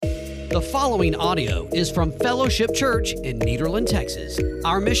The following audio is from Fellowship Church in Nederland, Texas.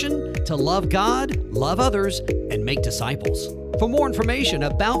 Our mission? To love God, love others, and make disciples. For more information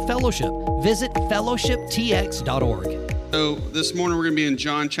about Fellowship, visit fellowshiptx.org. So this morning we're going to be in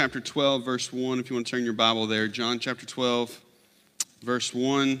John chapter 12, verse 1, if you want to turn your Bible there. John chapter 12, verse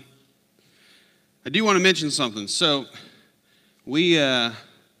 1. I do want to mention something. So we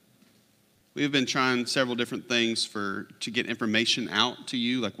have been trying several different things to get information out to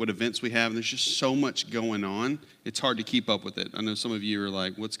you, like what events we have. And there's just so much going on. It's hard to keep up with it. I know some of you are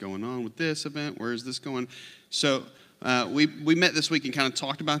like, what's going on with this event? Where is this going? So we met this week and kind of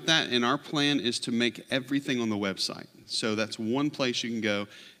talked about that. And our plan is to make everything on the website. So that's one place you can go.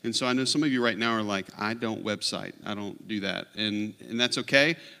 And so I know some of you right now are like, I don't website. I don't do that. And that's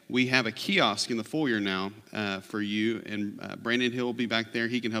okay. We have a kiosk in the foyer now for you. And Brandon Hill will be back there.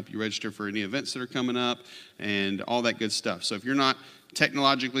 He can help you register for any events that are coming up and all that good stuff. So if you're not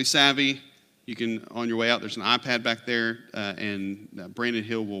technologically savvy, you can, on your way out, there's an iPad back there, and Brandon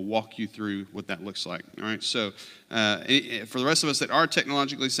Hill will walk you through what that looks like. All right. So for the rest of us that are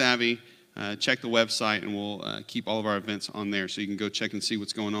technologically savvy, check the website, and we'll keep all of our events on there, so you can go check and see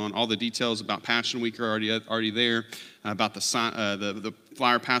what's going on. All the details about Passion Week are already there. About the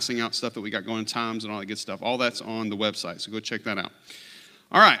flyer passing out stuff that we got going, times and all that good stuff. All that's on the website, so go check that out.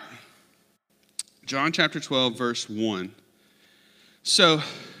 All right, John chapter 12, verse 1. So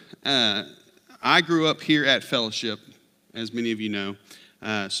I grew up here at Fellowship, as many of you know.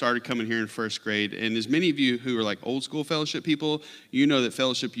 Started coming here in first grade. And as many of you who are like old school Fellowship people, you know that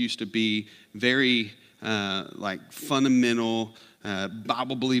Fellowship used to be very like fundamental,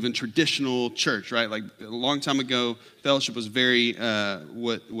 Bible-believing, traditional church, right? Like a long time ago, Fellowship was very,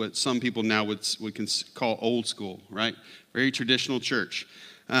 what some people now would call old school, right? Very traditional church.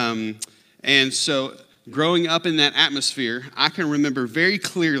 And so growing up in that atmosphere, I can remember very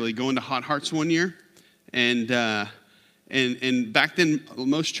clearly going to Hot Hearts one year, and back then,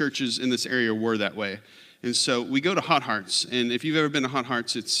 most churches in this area were that way. And so we go to Hot Hearts. And if you've ever been to Hot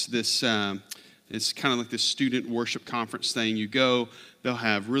Hearts, it's this, it's kind of like this student worship conference thing. You go, they'll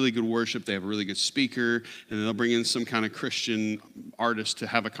have really good worship. They have a really good speaker. And they'll bring in some kind of Christian artist to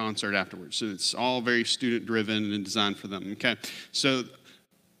have a concert afterwards. So it's all very student-driven and designed for them, okay? So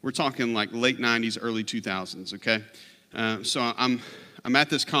we're talking like late 90s, early 2000s, okay? So I'm at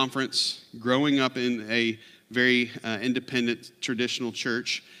this conference, growing up in a very independent, traditional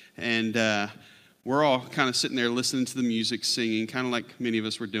church, and we're all kind of sitting there listening to the music, singing, kind of like many of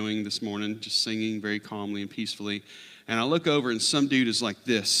us were doing this morning, just singing very calmly and peacefully. And I look over, and some dude is like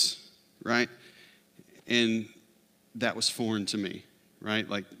this, right? And that was foreign to me, right?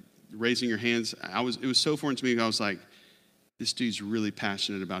 Like raising your hands. It was so foreign to me. I was like, this dude's really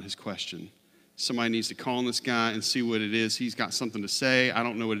passionate about his question. Somebody needs to call on this guy and see what it is. He's got something to say. I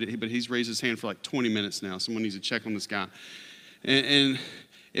don't know what it is, but he's raised his hand for like 20 minutes now. Someone needs to check on this guy. And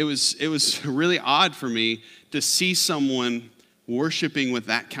it was really odd for me to see someone worshiping with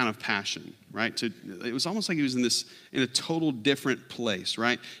that kind of passion, right? It was almost like he was in a total different place,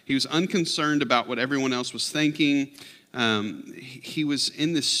 right? He was unconcerned about what everyone else was thinking. He was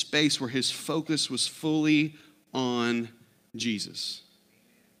in this space where his focus was fully on Jesus.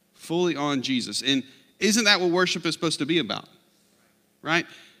 Fully on Jesus. And isn't that what worship is supposed to be about? Right?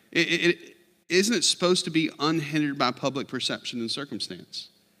 Isn't it supposed to be unhindered by public perception and circumstance?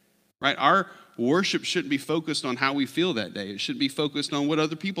 Right? Our worship shouldn't be focused on how we feel that day. It should be focused on what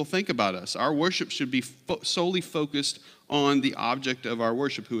other people think about us. Our worship should be solely focused on the object of our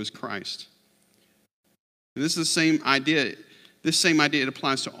worship, who is Christ. And this is the same idea. This same idea, it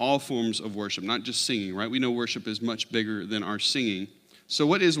applies to all forms of worship, not just singing, right? We know worship is much bigger than our singing. So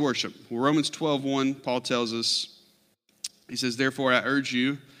what is worship? Well, Romans 12:1, Paul tells us, he says, therefore I urge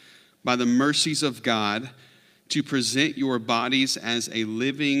you, by the mercies of God, to present your bodies as a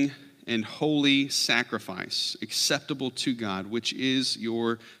living and holy sacrifice, acceptable to God, which is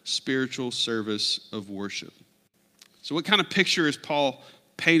your spiritual service of worship. So what kind of picture is Paul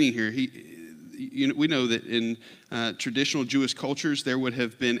painting here? We know that in traditional Jewish cultures, there would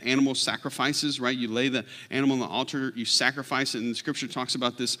have been animal sacrifices, right? You lay the animal on the altar, you sacrifice it, and the scripture talks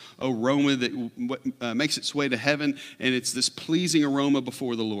about this aroma that makes its way to heaven, and it's this pleasing aroma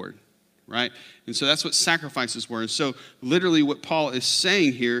before the Lord, right? And so that's what sacrifices were. And so literally what Paul is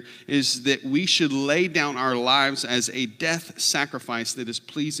saying here is that we should lay down our lives as a death sacrifice that is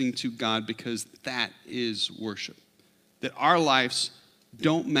pleasing to God, because that is worship. That our lives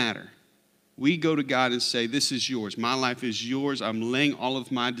don't matter. We go to God and say, this is yours. My life is yours. I'm laying all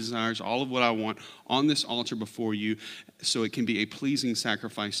of my desires, all of what I want on this altar before you, so it can be a pleasing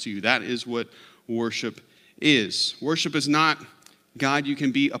sacrifice to you. That is what worship is. Worship is not God, you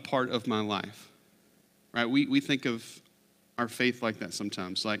can be a part of my life, right? We think of our faith like that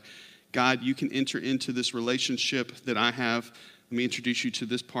sometimes. Like, God, you can enter into this relationship that I have. Let me introduce you to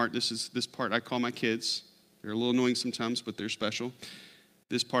this part. This part I call my kids. They're a little annoying sometimes, but they're special.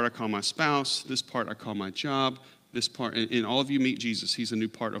 This part I call my spouse. This part I call my job. This part, and all of you meet Jesus. He's a new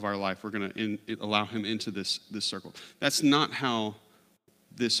part of our life. We're going to allow him into this circle. That's not how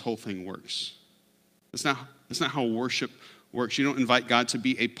this whole thing works. That's not how worship works. You don't invite God to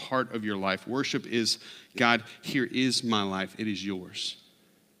be a part of your life. Worship is, God, here is my life. It is yours.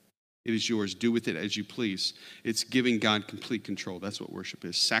 It is yours. Do with it as you please. It's giving God complete control. That's what worship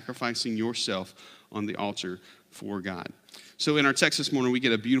is. Sacrificing yourself on the altar for God. So in our text this morning, we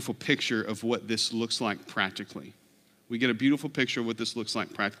get a beautiful picture of what this looks like practically. We get a beautiful picture of what this looks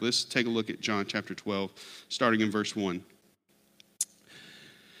like practically. Let's take a look at John chapter 12, starting in verse 1. It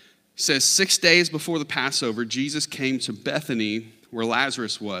says, 6 days before the Passover, Jesus came to Bethany where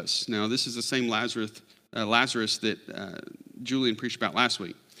Lazarus was. Now, this is the same Lazarus that Julian preached about last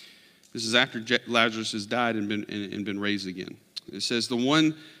week. This is after Lazarus has died and been raised again. It says, the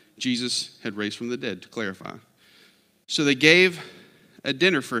one Jesus had raised from the dead, to clarify. So they gave a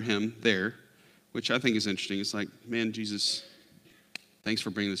dinner for him there, which I think is interesting. It's like, man, Jesus, thanks for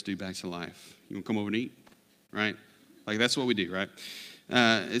bringing this dude back to life. You want to come over and eat? Right? Like, that's what we do, right?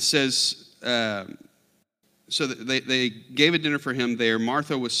 It says, so they gave a dinner for him there.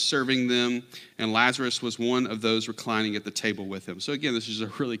 Martha was serving them, and Lazarus was one of those reclining at the table with him. So again, this is a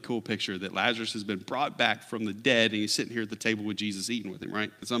really cool picture that Lazarus has been brought back from the dead, and he's sitting here at the table with Jesus eating with him,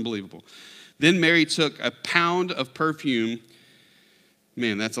 right? It's unbelievable. Then Mary took a pound of perfume.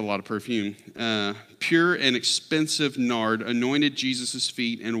 Man, that's a lot of perfume. Pure and expensive nard, anointed Jesus'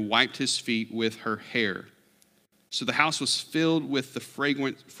 feet and wiped his feet with her hair. So the house was filled with the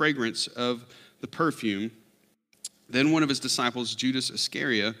fragrance of the perfume. Then one of his disciples, Judas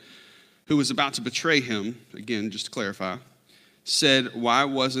Iscariot, who was about to betray him, again, just to clarify, said, why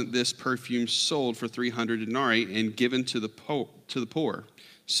wasn't this perfume sold for 300 denarii and given to the poor?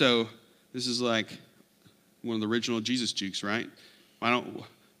 So this is like one of the original Jesus jukes, right?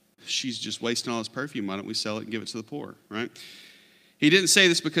 She's just wasting all this perfume. Why don't we sell it and give it to the poor, right? He didn't say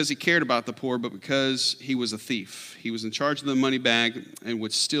this because he cared about the poor, but because he was a thief. He was in charge of the money bag and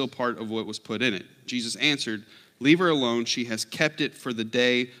would steal part of what was put in it. Jesus answered, leave her alone. She has kept it for the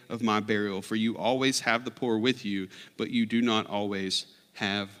day of my burial. For you always have the poor with you, but you do not always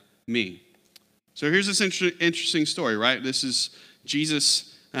have me. So here's this interesting story, right? This is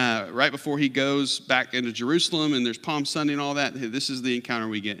Jesus right before he goes back into Jerusalem, and there's Palm Sunday and all that. This is the encounter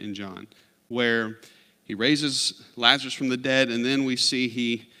we get in John, where he raises Lazarus from the dead, and then we see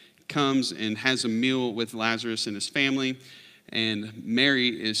he comes and has a meal with Lazarus and his family, and Mary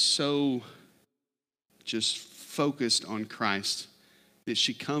is so just focused on Christ that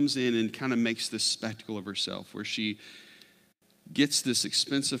she comes in and kind of makes this spectacle of herself, where she gets this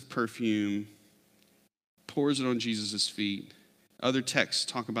expensive perfume, pours it on Jesus' feet. Other texts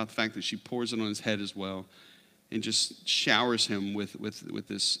talk about the fact that she pours it on his head as well, and just showers him with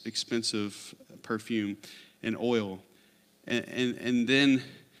this expensive perfume and oil. And then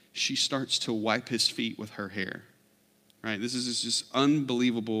she starts to wipe his feet with her hair. Right? This is just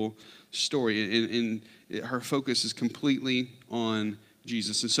unbelievable story. And her focus is completely on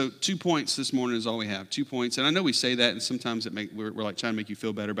Jesus. And so 2 points this morning is all we have. 2 points. And I know we say that, and sometimes we're like trying to make you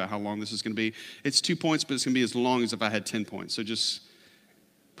feel better about how long this is going to be. It's 2 points, but it's going to be as long as if I had 10 points. So just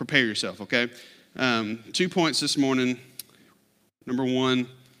prepare yourself, okay? 2 points this morning. Number one,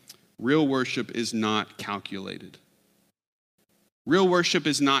 real worship is not calculated. Real worship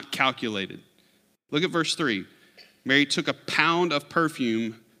is not calculated. Look at verse 3. Mary took a pound of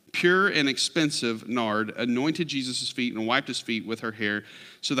perfume, pure and expensive nard, anointed Jesus' feet and wiped his feet with her hair.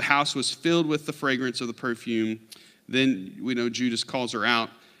 So the house was filled with the fragrance of the perfume. Then we know Judas calls her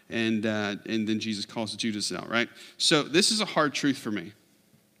out, and then Jesus calls Judas out, right? So this is a hard truth for me,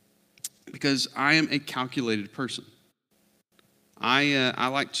 because I am a calculated person. I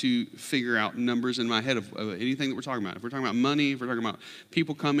like to figure out numbers in my head of anything that we're talking about. If we're talking about money, if we're talking about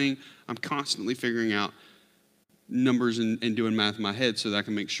people coming, I'm constantly figuring out numbers and doing math in my head so that I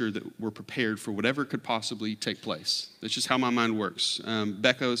can make sure that we're prepared for whatever could possibly take place. That's just how my mind works.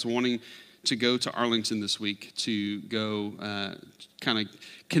 Becca is wanting to go to Arlington this week to go kind of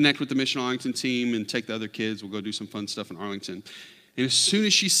connect with the Mission Arlington team and take the other kids. We'll go do some fun stuff in Arlington. And as soon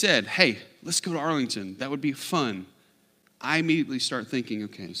as she said, hey, let's go to Arlington, that would be fun, I immediately start thinking,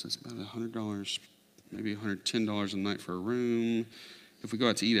 okay, so it's about $100, maybe $110 a night for a room. If we go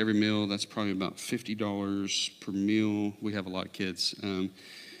out to eat every meal, that's probably about $50 per meal. We have a lot of kids.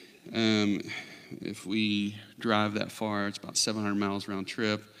 if we drive that far, it's about 700 miles round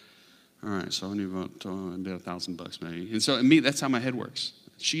trip. All right, so I need about $1,000 maybe. And so that's how my head works.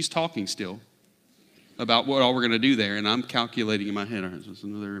 She's talking still about what all we're going to do there, and I'm calculating in my head. All right, so it's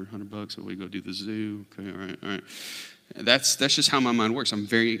another $100, so we go do the zoo. Okay, all right. That's just how my mind works. I'm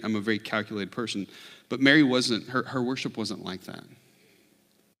a very calculated person. But Mary wasn't. Her worship wasn't like that.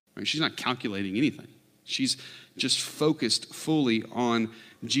 Right? She's not calculating anything. She's just focused fully on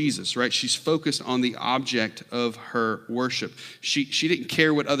Jesus, right? She's focused on the object of her worship. She didn't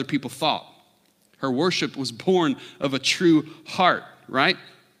care what other people thought. Her worship was born of a true heart, right?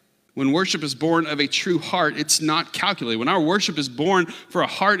 When worship is born of a true heart, it's not calculated. When our worship is born for a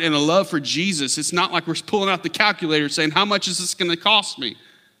heart and a love for Jesus, it's not like we're pulling out the calculator saying, how much is this going to cost me?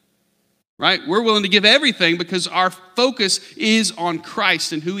 Right? We're willing to give everything because our focus is on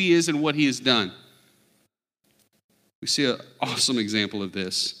Christ and who he is and what he has done. We see an awesome example of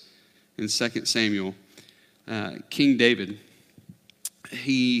this in 2 Samuel. King David,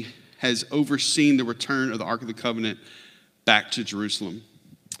 he has overseen the return of the Ark of the Covenant back to Jerusalem.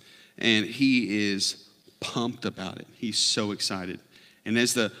 And he is pumped about it. He's so excited. And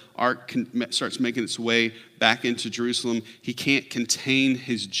as the ark starts making its way back into Jerusalem, he can't contain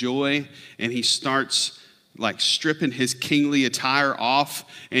his joy, and he starts like stripping his kingly attire off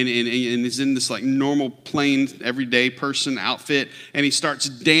and is in this like normal, plain, everyday person outfit, and he starts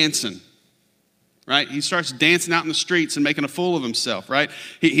dancing, right? He starts dancing out in the streets and making a fool of himself, right?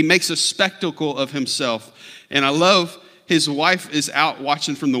 He makes a spectacle of himself. And I love his wife is out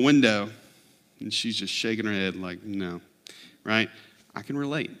watching from the window, and she's just shaking her head like, no, right? I can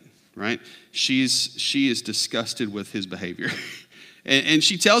relate, right? She is disgusted with his behavior. And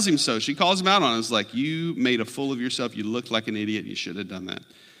she tells him so. She calls him out on it. It's like, you made a fool of yourself. You looked like an idiot. You should have done that,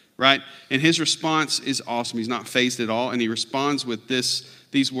 right? And his response is awesome. He's not fazed at all. And he responds with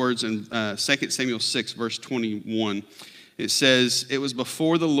these words in 2 Samuel 6, verse 21. It says, it was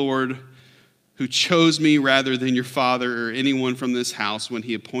before the Lord who chose me rather than your father or anyone from this house when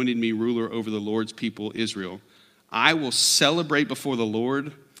he appointed me ruler over the Lord's people, Israel. I will celebrate before the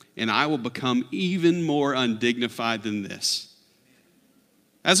Lord, and I will become even more undignified than this.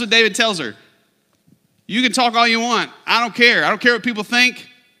 That's what David tells her. You can talk all you want. I don't care. I don't care what people think.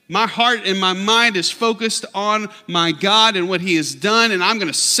 My heart and my mind is focused on my God and what he has done, and I'm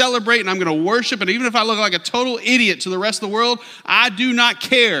going to celebrate and I'm going to worship. And even if I look like a total idiot to the rest of the world, I do not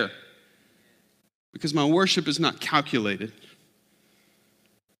care because my worship is not calculated.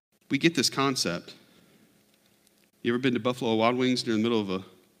 We get this concept. You ever been to Buffalo Wild Wings during the middle of a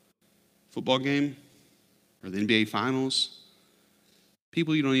football game or the NBA Finals?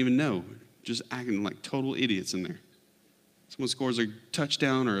 People you don't even know, just acting like total idiots in there. Someone scores a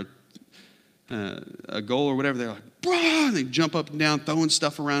touchdown or a goal or whatever, they're like, brah, and they jump up and down, throwing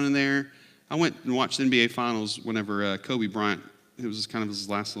stuff around in there. I went and watched the NBA Finals whenever Kobe Bryant, it was kind of his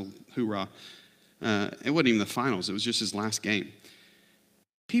last little hoorah. It wasn't even the finals, it was just his last game.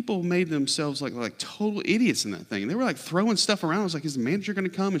 People made themselves like total idiots in that thing. They were like throwing stuff around. I was like, is the manager going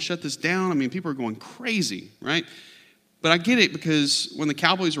to come and shut this down? I mean, people are going crazy, right? But I get it because when the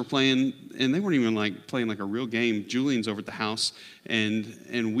Cowboys were playing, and they weren't even like playing like a real game, Julian's over at the house,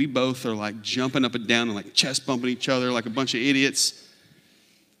 and we both are like jumping up and down and like chest bumping each other like a bunch of idiots.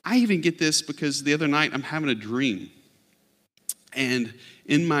 I even get this because the other night I'm having a dream. And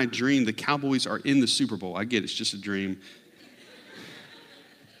in my dream, the Cowboys are in the Super Bowl. I get it's just a dream.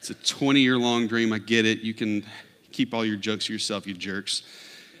 It's a 20-year-long dream. I get it. You can keep all your jokes to yourself, you jerks.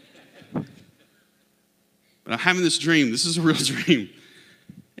 But I'm having this dream. This is a real dream.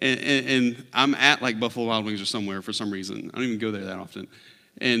 And I'm at like Buffalo Wild Wings or somewhere for some reason. I don't even go there that often.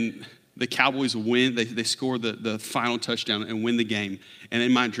 And the Cowboys win. They score the final touchdown and win the game. And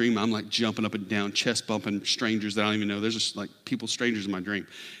in my dream, I'm like jumping up and down, chest bumping strangers that I don't even know. There's just like strangers in my dream.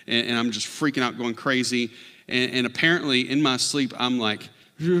 And I'm just freaking out, going crazy. And apparently in my sleep, I'm like,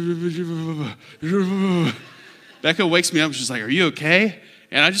 Becca wakes me up and she's like, are you okay?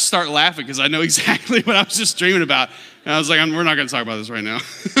 And I just start laughing because I know exactly what I was just dreaming about. And I was like, we're not going to talk about this right now.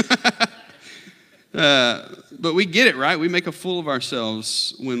 But we get it, right? We make a fool of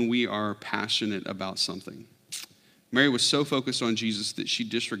ourselves when we are passionate about something. Mary was so focused on Jesus that she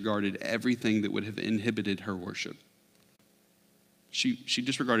disregarded everything that would have inhibited her worship. She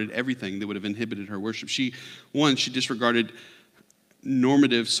disregarded everything that would have inhibited her worship. She disregarded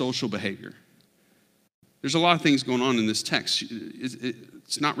normative social behavior. There's a lot of things going on in this text.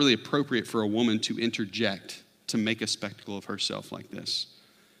 It's not really appropriate for a woman to interject to make a spectacle of herself like this.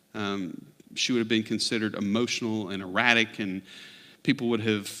 She would have been considered emotional and erratic, and people would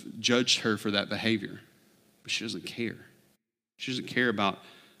have judged her for that behavior. But she doesn't care. She doesn't care about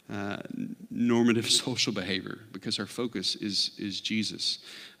normative social behavior because her focus is Jesus.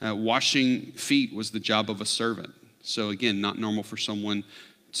 Washing feet was the job of a servant. So again, not normal for someone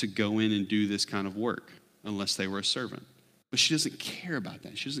to go in and do this kind of work unless they were a servant. But she doesn't care about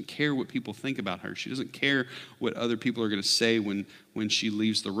that. She doesn't care what people think about her. She doesn't care what other people are going to say when she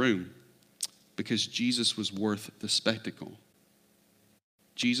leaves the room, because Jesus was worth the spectacle.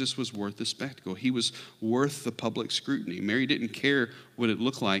 Jesus was worth the spectacle. He was worth the public scrutiny. Mary didn't care what it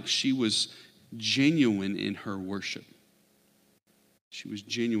looked like. She was genuine in her worship. She was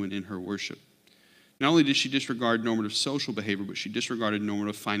genuine in her worship. Not only did she disregard normative social behavior, but she disregarded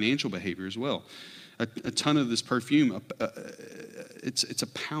normative financial behavior as well. A ton of this perfume, it's a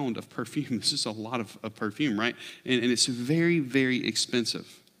pound of perfume. This is a lot of perfume, right? And it's very, very expensive.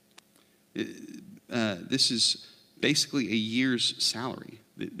 This is basically a year's salary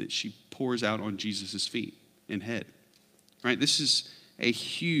that she pours out on Jesus' feet and head, right? This is a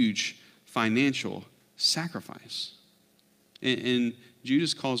huge financial sacrifice. And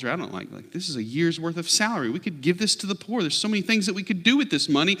Judas calls her out on it like, this is a year's worth of salary. We could give this to the poor. There's so many things that we could do with this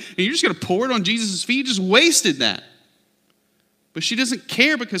money, and you're just going to pour it on Jesus' feet? You just wasted that. But she doesn't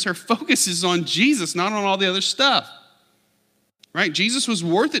care because her focus is on Jesus, not on all the other stuff. Right? Jesus was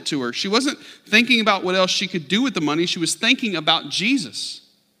worth it to her. She wasn't thinking about what else she could do with the money. She was thinking about Jesus.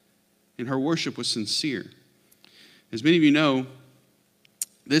 And her worship was sincere. As many of you know,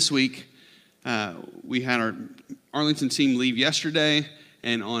 this week we had our Arlington team leave yesterday.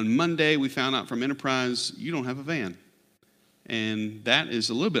 And on Monday we found out from Enterprise, you don't have a van. And that is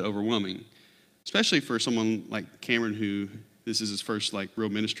a little bit overwhelming, especially for someone like Cameron, who this is his first real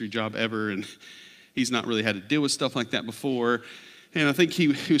ministry job ever. And he's not really had to deal with stuff like that before. And I think he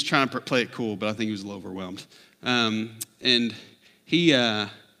was trying to play it cool, but I think he was a little overwhelmed. And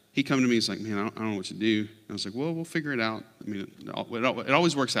he come to me, he's like, man, I don't know what to do. And I was like, well, we'll figure it out. I mean, it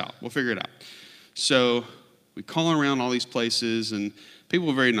always works out. We'll figure it out. So we call around all these places, and people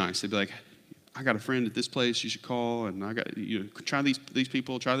were very nice. They'd be like, I got a friend at this place you should call, and I got, try these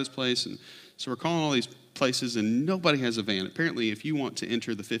people, try this place. And so we're calling all these places, and nobody has a van. Apparently, if you want to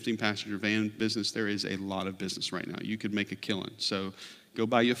enter the 15-passenger van business, there is a lot of business right now. You could make a killing. So go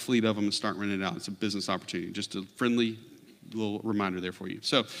buy you a fleet of them and start renting it out. It's a business opportunity. Just a friendly little reminder there for you.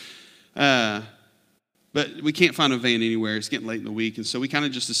 So, but we can't find a van anywhere. It's getting late in the week, and so we kind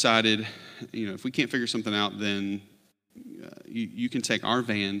of just decided, if we can't figure something out, then you can take our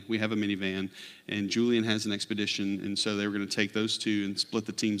van. We have a minivan, and Julian has an expedition, and so they were going to take those two and split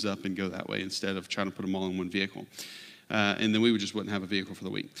the teams up and go that way instead of trying to put them all in one vehicle. And then we just wouldn't have a vehicle for the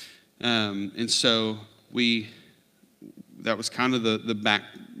week. And so that was kind of the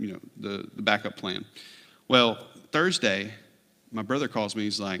backup plan. Well, Thursday, my brother calls me.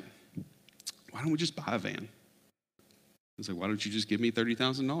 He's like, why don't we just buy a van? I was like, why don't you just give me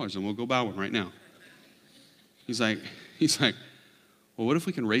 $30,000 and we'll go buy one right now? He's like, well, what if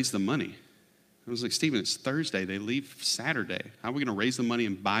we can raise the money? I was like, Stephen, it's Thursday. They leave Saturday. How are we going to raise the money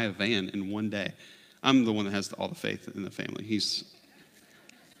and buy a van in one day? I'm the one that has all the faith in the family. He's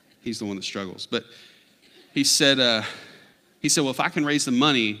the one that struggles. But he said, well, if I can raise the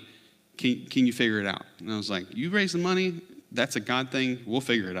money, can you figure it out? And I was like, you raise the money? That's a God thing. We'll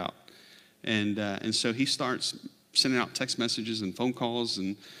figure it out. And so he starts sending out text messages and phone calls,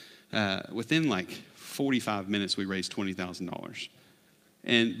 and within 45 minutes, we raised $20,000.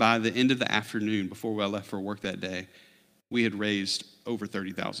 And by the end of the afternoon, before I left for work that day, we had raised over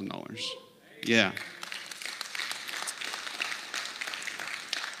 $30,000. Yeah.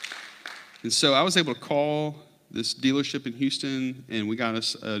 And so I was able to call this dealership in Houston, and we got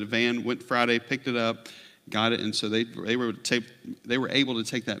us a van, went Friday, picked it up, got it, and so they were able to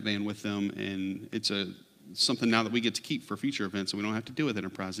take that van with them, and it's something now that we get to keep for future events, and we don't have to deal with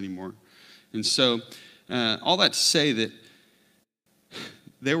Enterprise anymore. And so all that to say that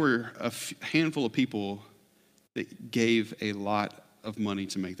there were a handful of people that gave a lot of money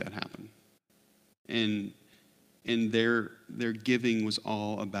to make that happen. And their giving was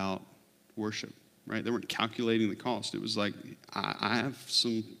all about worship, right? They weren't calculating the cost. It was like, I have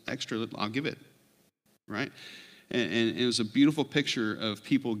some extra, I'll give it, right? And it was a beautiful picture of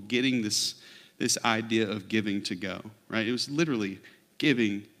people getting this idea of giving to go, right? It was literally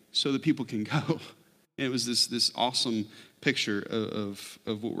giving so that people can go. And it was this awesome picture of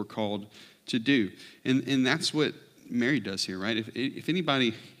what we're called to do. And that's what Mary does here, right? If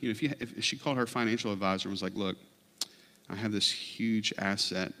anybody, if she called her financial advisor and was like, look, I have this huge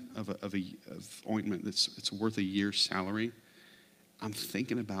asset of ointment it's worth a year's salary. I'm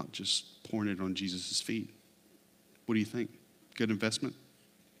thinking about just pouring it on Jesus' feet. What do you think? Good investment?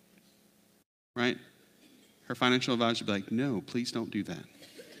 Right? Her financial advisor would be like, no, please don't do that.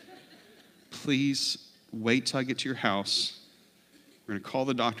 please wait till I get to your house. We're going to call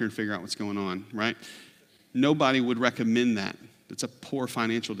the doctor and figure out what's going on, right? Nobody would recommend that. It's a poor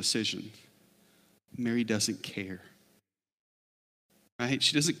financial decision. Mary doesn't care, right?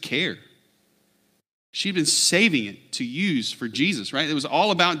 She doesn't care. She'd been saving it to use for Jesus, right? It was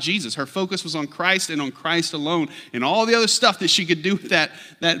all about Jesus. Her focus was on Christ and on Christ alone. And all the other stuff that she could do with that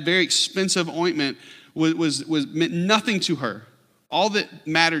very expensive ointment was meant nothing to her. All that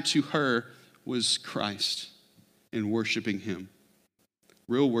mattered to her was Christ and worshiping him.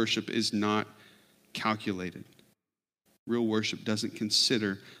 Real worship is not calculated. Real worship doesn't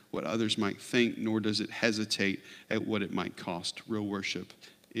consider what others might think, nor does it hesitate at what it might cost. Real worship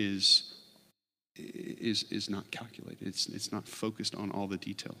is not calculated. It's not focused on all the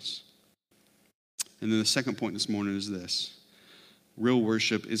details. And then the second point this morning is this. Real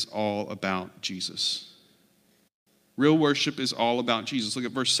worship is all about Jesus. Real worship is all about Jesus. Look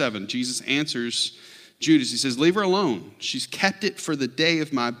at verse 7. Jesus answers Judas. He says, leave her alone. She's kept it for the day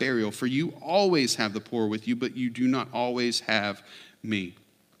of my burial. For you always have the poor with you, but you do not always have me.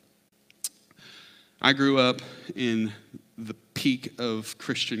 I grew up in the peak of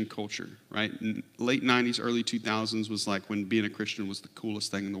Christian culture, right? In late 90s, early 2000s was like when being a Christian was the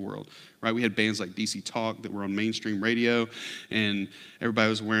coolest thing in the world, right? We had bands like DC Talk that were on mainstream radio, and everybody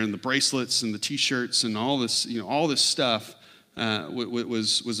was wearing the bracelets and the T-shirts and all this, all this stuff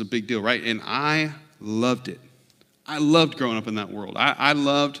was a big deal, right? And I loved it. I loved growing up in that world. I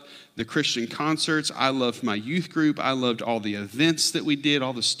loved the Christian concerts. I loved my youth group. I loved all the events that we did,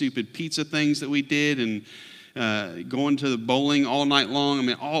 all the stupid pizza things that we did, and going to the bowling all night long. I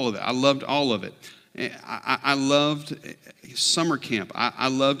mean, all of it. I loved all of it. I loved summer camp. I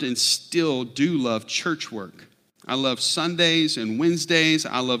loved and still do love church work. I love Sundays and Wednesdays.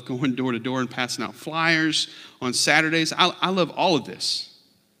 I love going door to door and passing out flyers on Saturdays. I love all of this.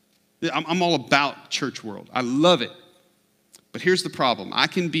 I'm all about church world. I love it. But here's the problem. I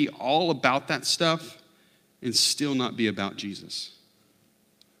can be all about that stuff and still not be about Jesus.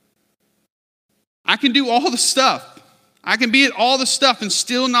 I can do all the stuff. I can be at all the stuff and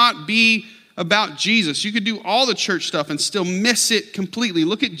still not be about Jesus. You could do all the church stuff and still miss it completely.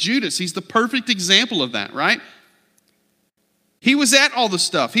 Look at Judas. He's the perfect example of that, right? He was at all the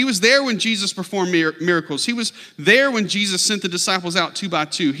stuff. He was there when Jesus performed miracles. He was there when Jesus sent the disciples out 2 by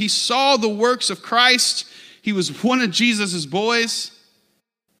 2. He saw the works of Christ. He was one of Jesus' boys,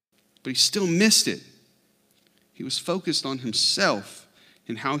 but he still missed it. He was focused on himself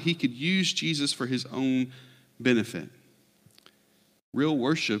and how he could use Jesus for his own benefit. Real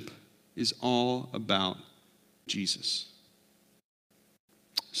worship is all about Jesus.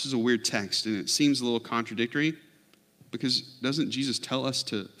 This is a weird text, and it seems a little contradictory because doesn't Jesus tell us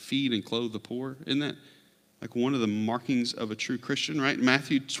to feed and clothe the poor? Isn't that like one of the markings of a true Christian, right?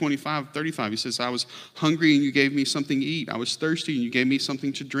 Matthew 25:35, he says, I was hungry and you gave me something to eat. I was thirsty and you gave me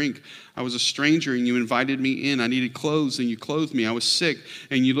something to drink. I was a stranger and you invited me in. I needed clothes and you clothed me. I was sick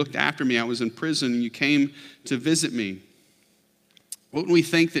and you looked after me. I was in prison and you came to visit me. Wouldn't we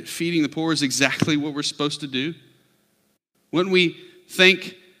think that feeding the poor is exactly what we're supposed to do? Wouldn't we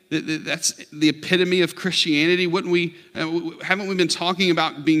think that that's the epitome of Christianity? Wouldn't we? Haven't we been talking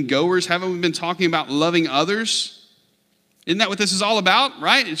about being goers? Haven't we been talking about loving others? Isn't that what this is all about,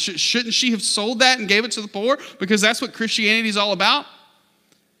 right? Shouldn't she have sold that and gave it to the poor? Because that's what Christianity is all about.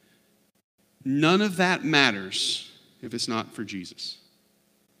 None of that matters if it's not for Jesus.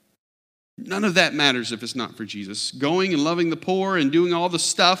 None of that matters if it's not for Jesus. Going and loving the poor and doing all the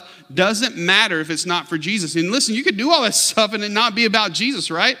stuff doesn't matter if it's not for Jesus. And listen, you could do all that stuff and it not be about Jesus,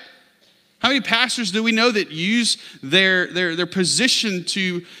 right? How many pastors do we know that use their position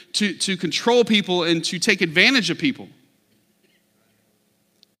to control people and to take advantage of people?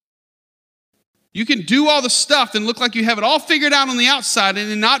 You can do all the stuff and look like you have it all figured out on the outside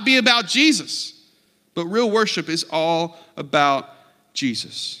and it not be about Jesus. But real worship is all about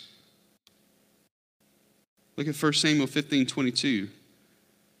Jesus. Look at 1 Samuel 15:22.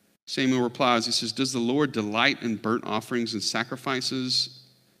 Samuel replies, he says, does the Lord delight in burnt offerings and sacrifices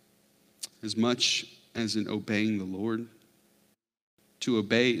as much as in obeying the Lord? To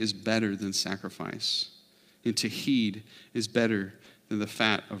obey is better than sacrifice, and to heed is better than the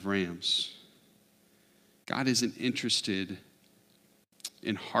fat of rams. God isn't interested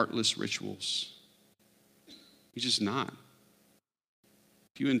in heartless rituals. He's just not.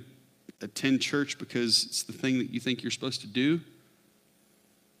 If you attend church because it's the thing that you think you're supposed to do,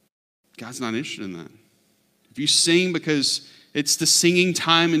 God's not interested in that. If you sing because it's the singing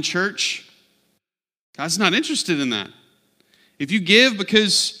time in church, God's not interested in that. If you give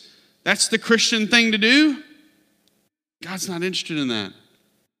because that's the Christian thing to do, God's not interested in that.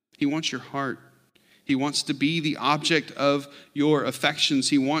 He wants your heart. He wants to be the object of your affections.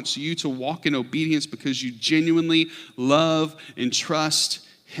 He wants you to walk in obedience because you genuinely love and trust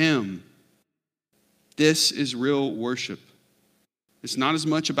him. This is real worship. It's not as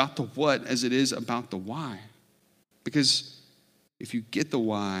much about the what as it is about the why. Because if you get the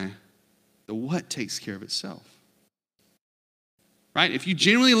why, the what takes care of itself. Right? If you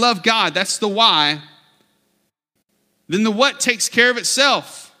genuinely love God, that's the why, then the what takes care of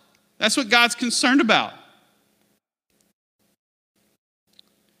itself. That's what God's concerned about.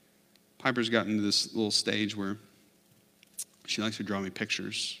 Piper's gotten to this little stage where she likes to draw me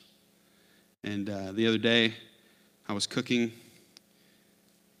pictures. And the other day, I was cooking,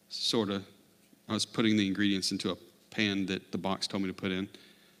 I was putting the ingredients into a pan that the box told me to put in.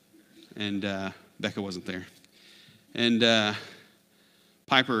 And Becca wasn't there. And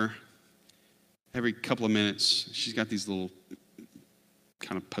Piper, every couple of minutes, she's got these little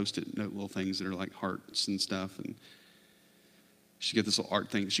kind of post-it note little things that are like hearts and stuff. And she'd get this little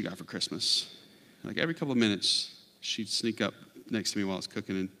art thing that she got for Christmas. Like every couple of minutes, she'd sneak up next to me while I was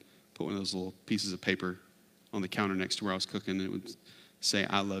cooking and put one of those little pieces of paper on the counter next to where I was cooking. And it would say,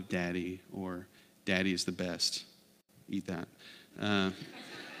 "I love Daddy," or "Daddy is the best. Eat that."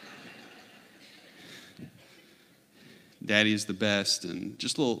 "Daddy is the best," and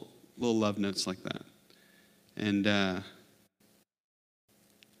just little love notes like that. And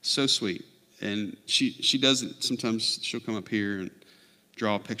so sweet. And she does it. Sometimes she'll come up here and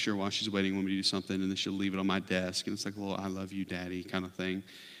draw a picture while she's waiting for me to do something, and then she'll leave it on my desk, and it's like a little "I love you, Daddy" kind of thing.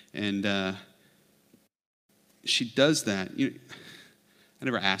 And she does that. I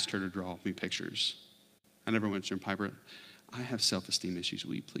never asked her to draw me pictures. I never went to her, "Piper, I have self-esteem issues.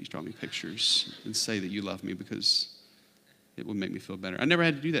 Will you please draw me pictures and say that you love me because it would make me feel better?" I never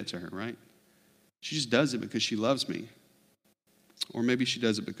had to do that to her, right? She just does it because she loves me. Or maybe she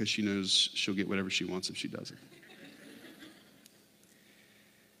does it because she knows she'll get whatever she wants if she does it.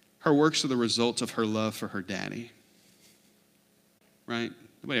 Her works are the result of her love for her daddy. Right?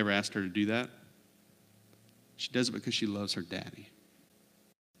 Nobody ever asked her to do that. She does it because she loves her daddy.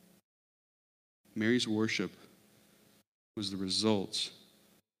 Mary's worship was the result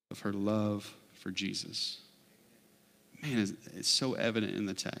of her love for Jesus. Man, it's so evident in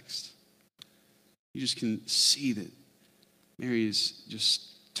the text. You just can see that Mary is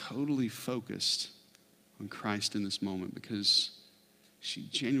just totally focused on Christ in this moment because she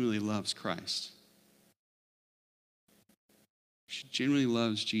genuinely loves Christ. She genuinely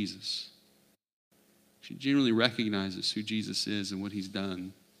loves Jesus. She genuinely recognizes who Jesus is and what he's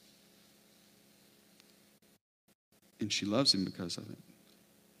done. And she loves him because of it.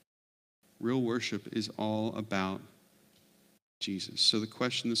 Real worship is all about Jesus. So the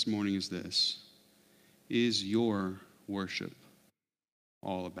question this morning is this: is your worship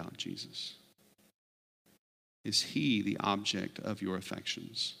all about Jesus? Is he the object of your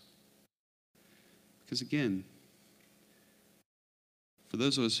affections? Because again, for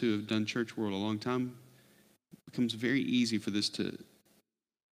those of us who have done church world a long time, it becomes very easy for this to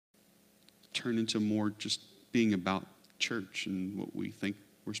turn into more just being about church and what we think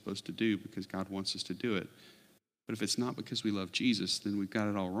we're supposed to do because God wants us to do it. But if it's not because we love Jesus, then we've got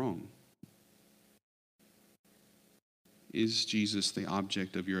it all wrong. Is Jesus the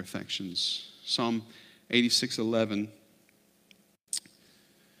object of your affections? Psalm 86:11,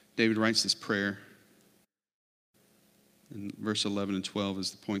 David writes this prayer. And verse 11 and 12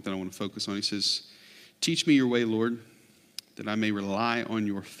 is the point that I want to focus on. He says, "Teach me your way, Lord, that I may rely on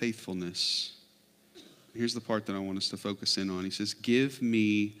your faithfulness." Here's the part that I want us to focus in on. He says, "Give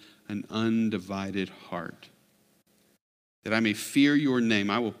me an undivided heart, that I may fear your name.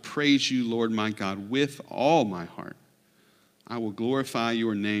 I will praise you, Lord my God, with all my heart. I will glorify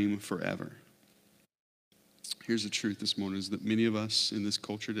your name forever." Here's the truth this morning, is that many of us in this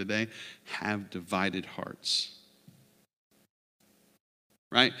culture today have divided hearts.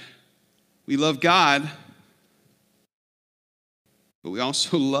 Right? We love God, but we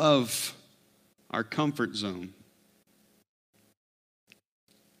also love our comfort zone.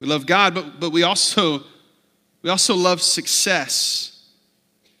 We love God, but we also love success.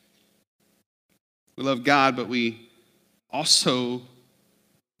 We love God, but we also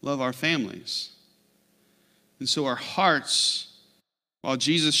love our families. And so our hearts, while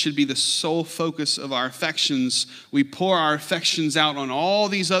Jesus should be the sole focus of our affections, we pour our affections out on all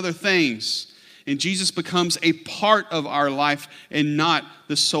these other things. And Jesus becomes a part of our life and not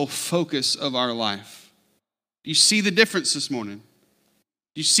the sole focus of our life. Do you see the difference this morning?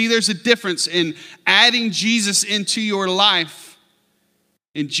 Do you see there's a difference in adding Jesus into your life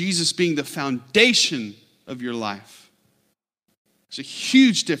and Jesus being the foundation of your life? There's a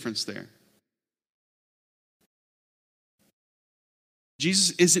huge difference there.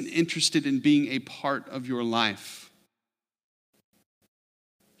 Jesus isn't interested in being a part of your life.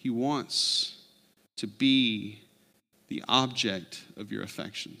 He wants to be the object of your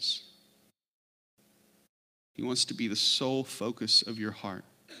affections. He wants to be the sole focus of your heart.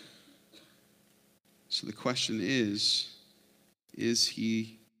 So the question is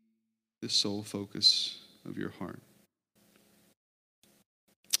he the sole focus of your heart?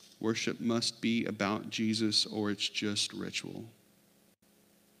 Worship must be about Jesus, or it's just ritual.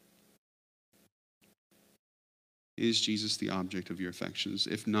 Is Jesus the object of your affections?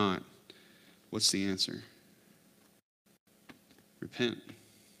 If not, what's the answer? Repent.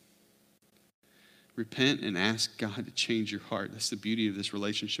 Repent and ask God to change your heart. That's the beauty of this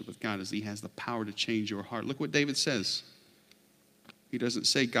relationship with God, is he has the power to change your heart. Look what David says. He doesn't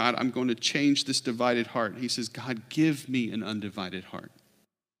say, God, I'm going to change this divided heart. He says, God, give me an undivided heart.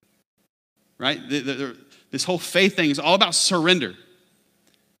 Right? This whole faith thing is all about surrender.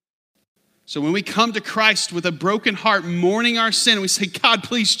 So when we come to Christ with a broken heart, mourning our sin, we say, God,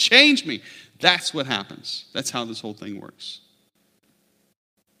 please change me. That's what happens. That's how this whole thing works.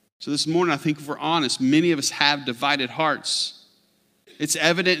 So this morning, I think if we're honest, many of us have divided hearts. It's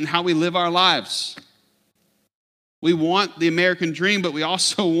evident in how we live our lives. We want the American dream, but we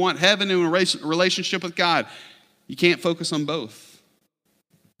also want heaven and a relationship with God. You can't focus on both.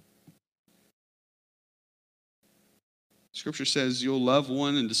 Scripture says you'll love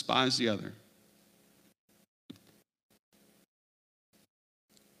one and despise the other.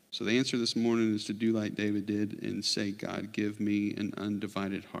 So the answer this morning is to do like David did and say, God, give me an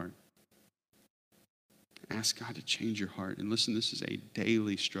undivided heart. Ask God to change your heart. And listen, this is a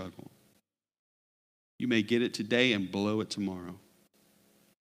daily struggle. You may get it today and blow it tomorrow.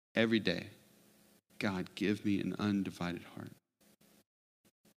 Every day, God, give me an undivided heart.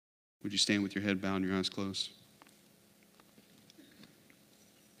 Would you stand with your head bowed and your eyes closed?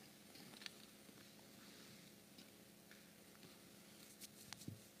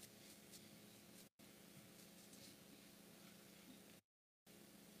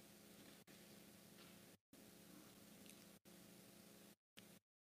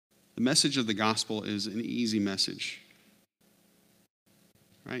 The message of the gospel is an easy message,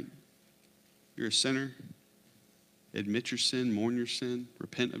 right? You're a sinner. Admit your sin, mourn your sin,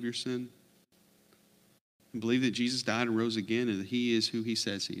 repent of your sin, and believe that Jesus died and rose again and that he is who he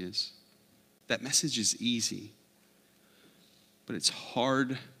says he is. That message is easy, but it's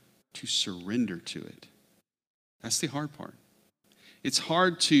hard to surrender to it. That's the hard part. It's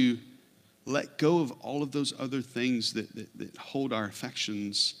hard to let go of all of those other things that hold our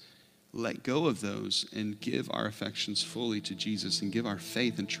affections. Let go of those and give our affections fully to Jesus and give our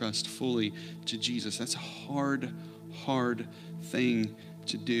faith and trust fully to Jesus. That's a hard thing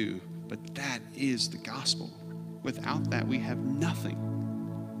to do, but that is the gospel. Without that, we have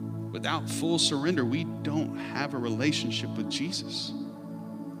nothing. Without full surrender, we don't have a relationship with Jesus.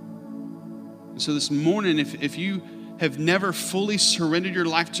 And so this morning, if you have never fully surrendered your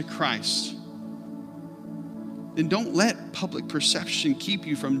life to Christ, then don't let public perception keep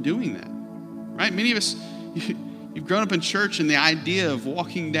you from doing that, right? Many of us, you've grown up in church, and the idea of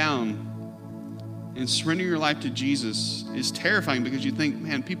walking down and surrendering your life to Jesus is terrifying because you think,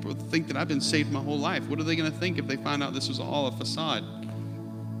 man, people think that I've been saved my whole life. What are they going to think if they find out this was all a facade?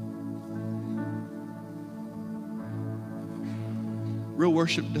 Real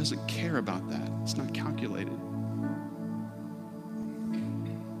worship doesn't care about that. It's not calculated.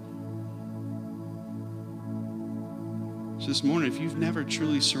 So this morning, if you've never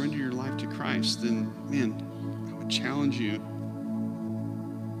truly surrendered your life to Christ, then, man, I would challenge you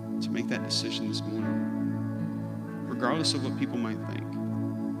to make that decision this morning, regardless of what people might think,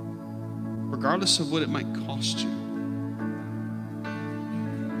 regardless of what it might cost you.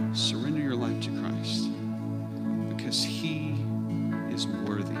 Surrender your life to Christ because he is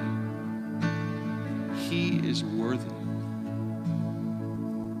worthy. He is worthy.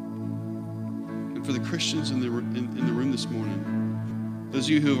 And for the Christians in the room this morning, those of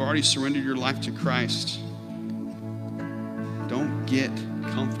you who have already surrendered your life to Christ, don't get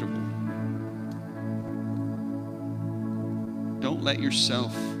comfortable. Don't let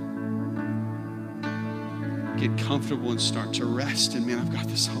yourself get comfortable and start to rest and, man, I've got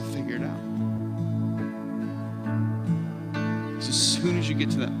this all figured out. So as soon as you get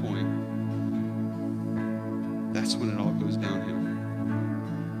to that point, that's when it all goes downhill.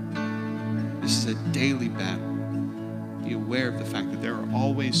 This is a daily battle. Be aware of the fact that there are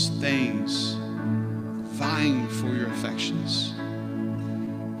always things vying for your affections.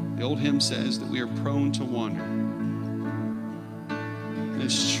 The old hymn says that we are prone to wander.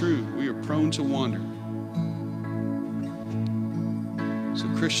 It's true. We are prone to wander. So,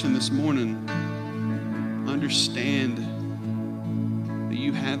 Christian, this morning, understand that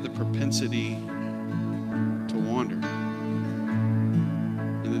you have the propensity to wander.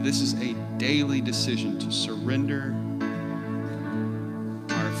 And that this is a daily decision to surrender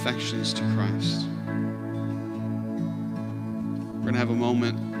our affections to Christ. We're going to have a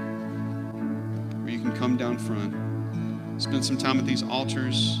moment where you can come down front, spend some time at these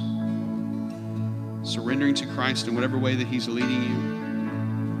altars, surrendering to Christ in whatever way that He's leading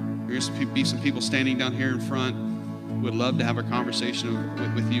you. There's going to be some people standing down here in front who would love to have a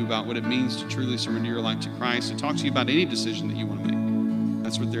conversation with you about what it means to truly surrender your life to Christ, and talk to you about any decision that you want to make.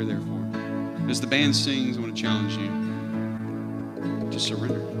 That's what they're there for. As the band sings, I want to challenge you to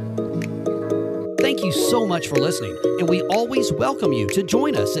surrender. Thank you so much for listening, and we always welcome you to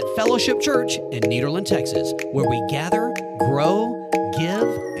join us at Fellowship Church in Nederland, Texas, where we gather, grow,